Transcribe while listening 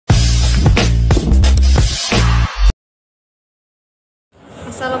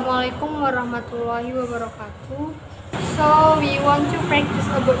Assalamualaikum Warahmatullahi Wabarakatuh. So we want to practice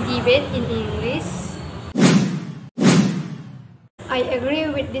about debate in English. I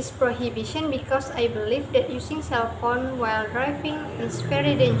agree with this prohibition because I believe that using cell phone while driving is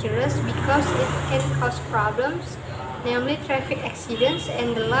very dangerous because it can cause problems, namely traffic accidents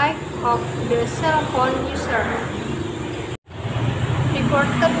and the life of the cell phone user.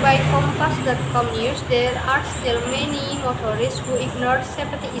 Reported by Kompas.com News, there are still many motorists who ignore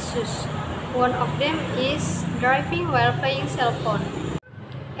safety issues. One of them is driving while playing cell phone.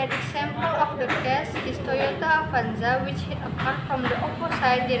 An example of the case is Toyota Avanza, which hit a car from the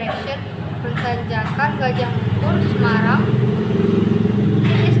opposite direction on Tanjakan Gajah Mungkur, Semarang.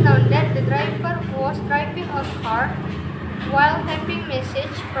 It is known that the driver was driving a car while typing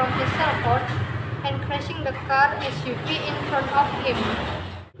message from his cell phone and crashing the car SUV in front of him.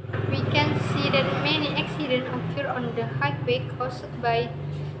 We can see that many accidents occur on the highway caused by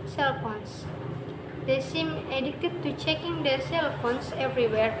cell phones. They seem addicted to checking their cell phones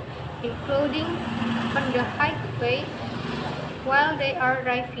everywhere, including on the highway while they are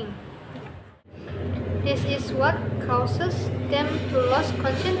driving. This is what causes them to lose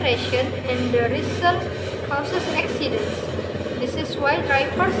concentration, and the result causes accidents. This is why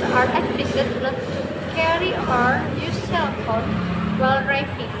drivers are advised not to carry or use cell phone while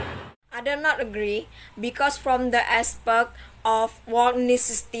driving. I do not agree because from the aspect of work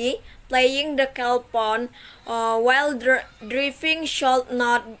necessity, playing the cell phone while driving should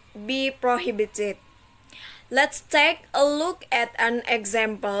not be prohibited. Let's take a look at an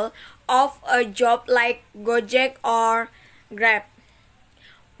example of a job like Gojek or Grab,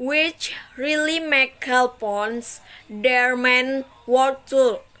 which really make cell phones their main work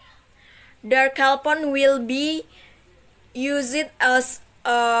tool. Their cell phone will be used as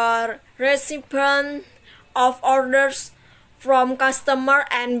a recipient of orders from customer,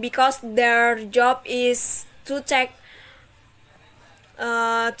 and because their job is to take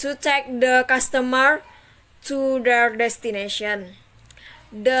the customer to their destination.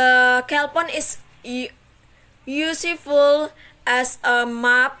 The cell phone is useful as a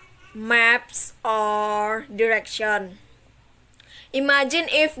maps or direction. Imagine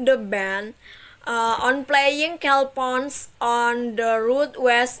if the ban on playing cell phones on the route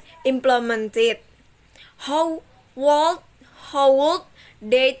was implemented. How would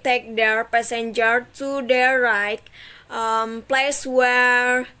they take their passenger to their right place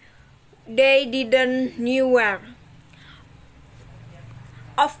where they didn't know where?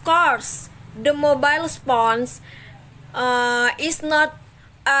 Of course, the mobile phone is not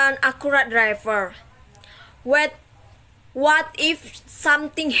an accurate driver. What if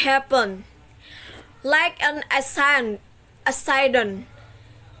something happened, like an accident?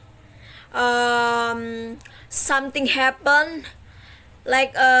 Something happened,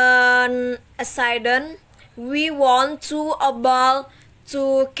 like an accident. We want to able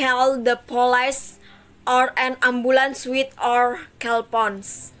to call the police or an ambulance with our cell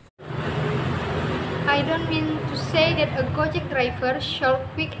phones. I don't mean to say that a Gojek driver should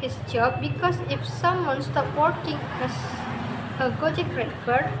quit his job, because if someone stops working as a Gojek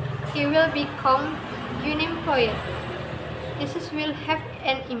driver, he will become unemployed. This will have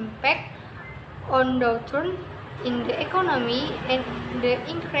an impact on downturn in the economy and the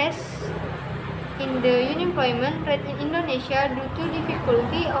increase in the unemployment rate in Indonesia due to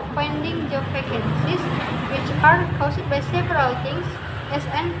difficulty of finding job vacancies, which are caused by several things as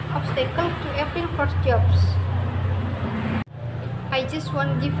an obstacle to applying for jobs. I just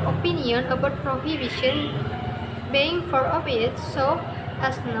want to give opinion about prohibition being forbidden so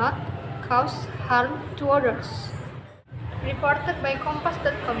as not cause harm to others. Reported by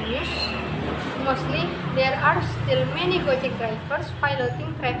Kompas.com News, mostly there are still many Gojek drivers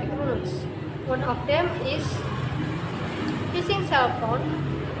violating traffic rules. One of them is using cell phone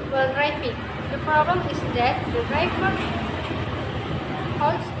while driving. The problem is that the driver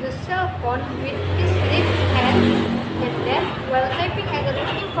holds the cell phone with his left hand, and then while typing either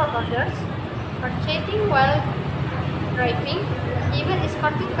looking for orders or chatting while driving, even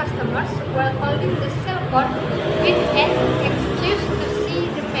escorting customers while holding the cell phone with an excuse to see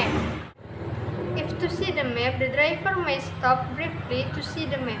the map. If to see the map, the driver may stop briefly to see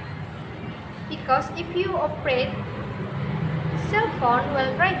the map. Because if you operate cell phone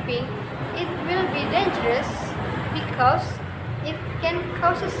while driving, it will be dangerous because it can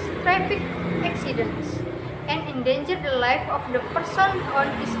cause traffic accidents and endanger the life of the person on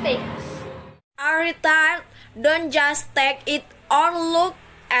the stakes. Our retired don't just take it or look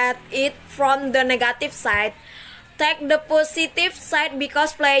at it from the negative side. Take the positive side,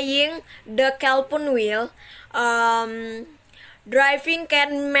 because playing the CellPhone will driving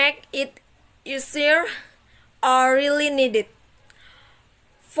can make it easier or really needed.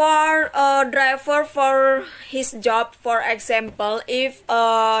 For a driver for his job, for example, if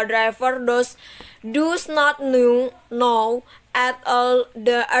a driver does not know at all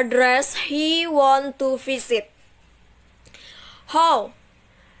the address he want to visit, how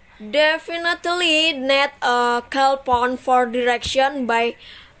definitely need a CellPhone for direction by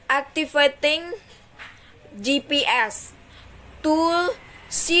activating GPS to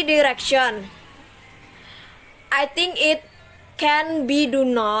see direction. I think it can be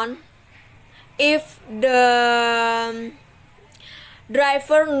done if the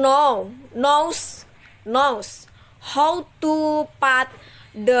driver knows how to put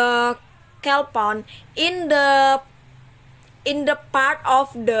the CellPhone in the part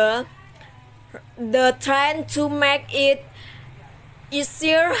of the train to make it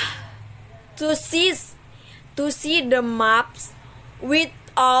easier to see the maps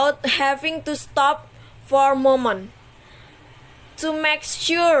without having to stop for a moment. To make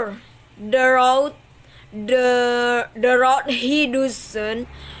sure the road he doesn't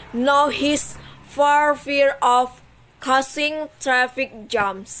know his for fear of causing traffic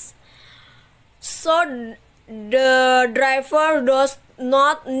jams. So the driver does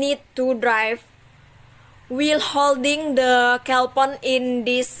not need to drive while holding the CellPhone in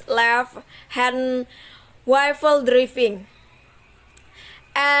this left hand while driving.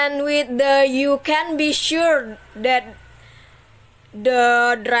 And with you can be sure that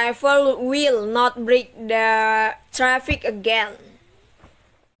the driver will not break the traffic again.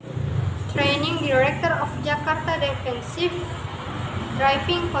 Training Director of Jakarta Defensive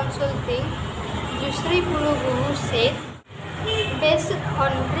Driving Consulting, Jusri Puluguru said, based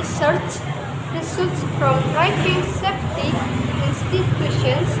on results from driving safety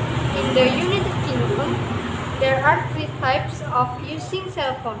institutions in the United Kingdom, there are 3 types of using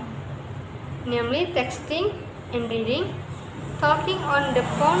cell phone, namely texting and reading, talking on the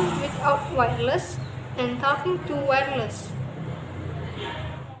phone without wireless, and talking to wireless.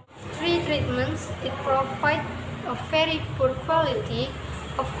 3 treatments, it provides a very poor quality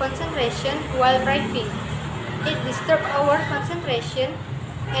of concentration while driving. It disturbs our concentration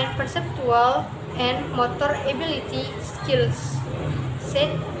and perceptual and motor ability skills,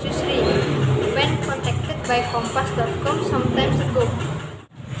 said Jusri when contacted by Kompas.com some time ago.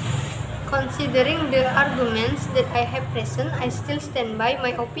 Considering the arguments that I have present, I still stand by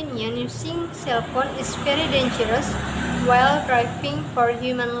my opinion using cell phone is very dangerous while driving for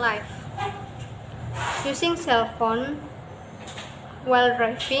human life. Using cell phone while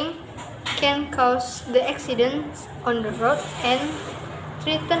driving can cause the accidents on the road and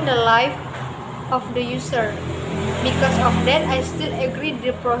threaten the life of the user. Because of that, I still agree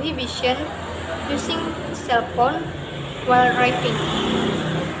the prohibition using cell phone while driving.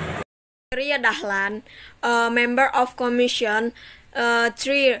 Ria Dahlan, a member of Commission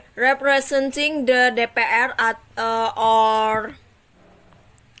 3 representing the DPR or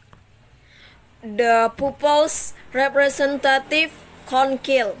the People's Representative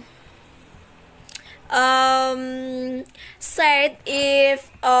Council, said if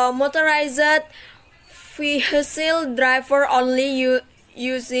a motorized vehicle driver only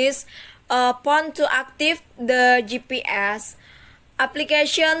uses a phone to activate the GPS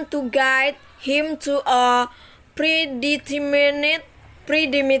application to guide him to a predetermined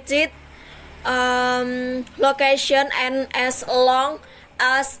location, and as long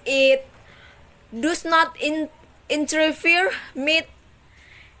as it does not interfere with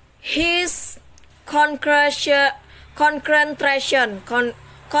his concentration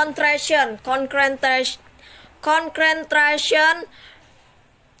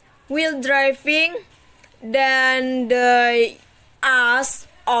while driving, then the use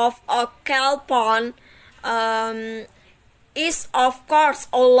of a CellPhone is of course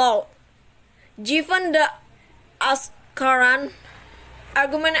allowed. Given the current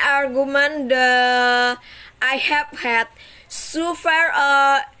argument I have had so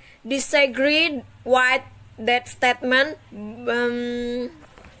far, disagree with that statement,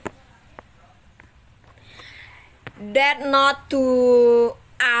 that not to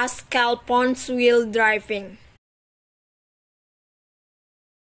ask CellPhones while driving.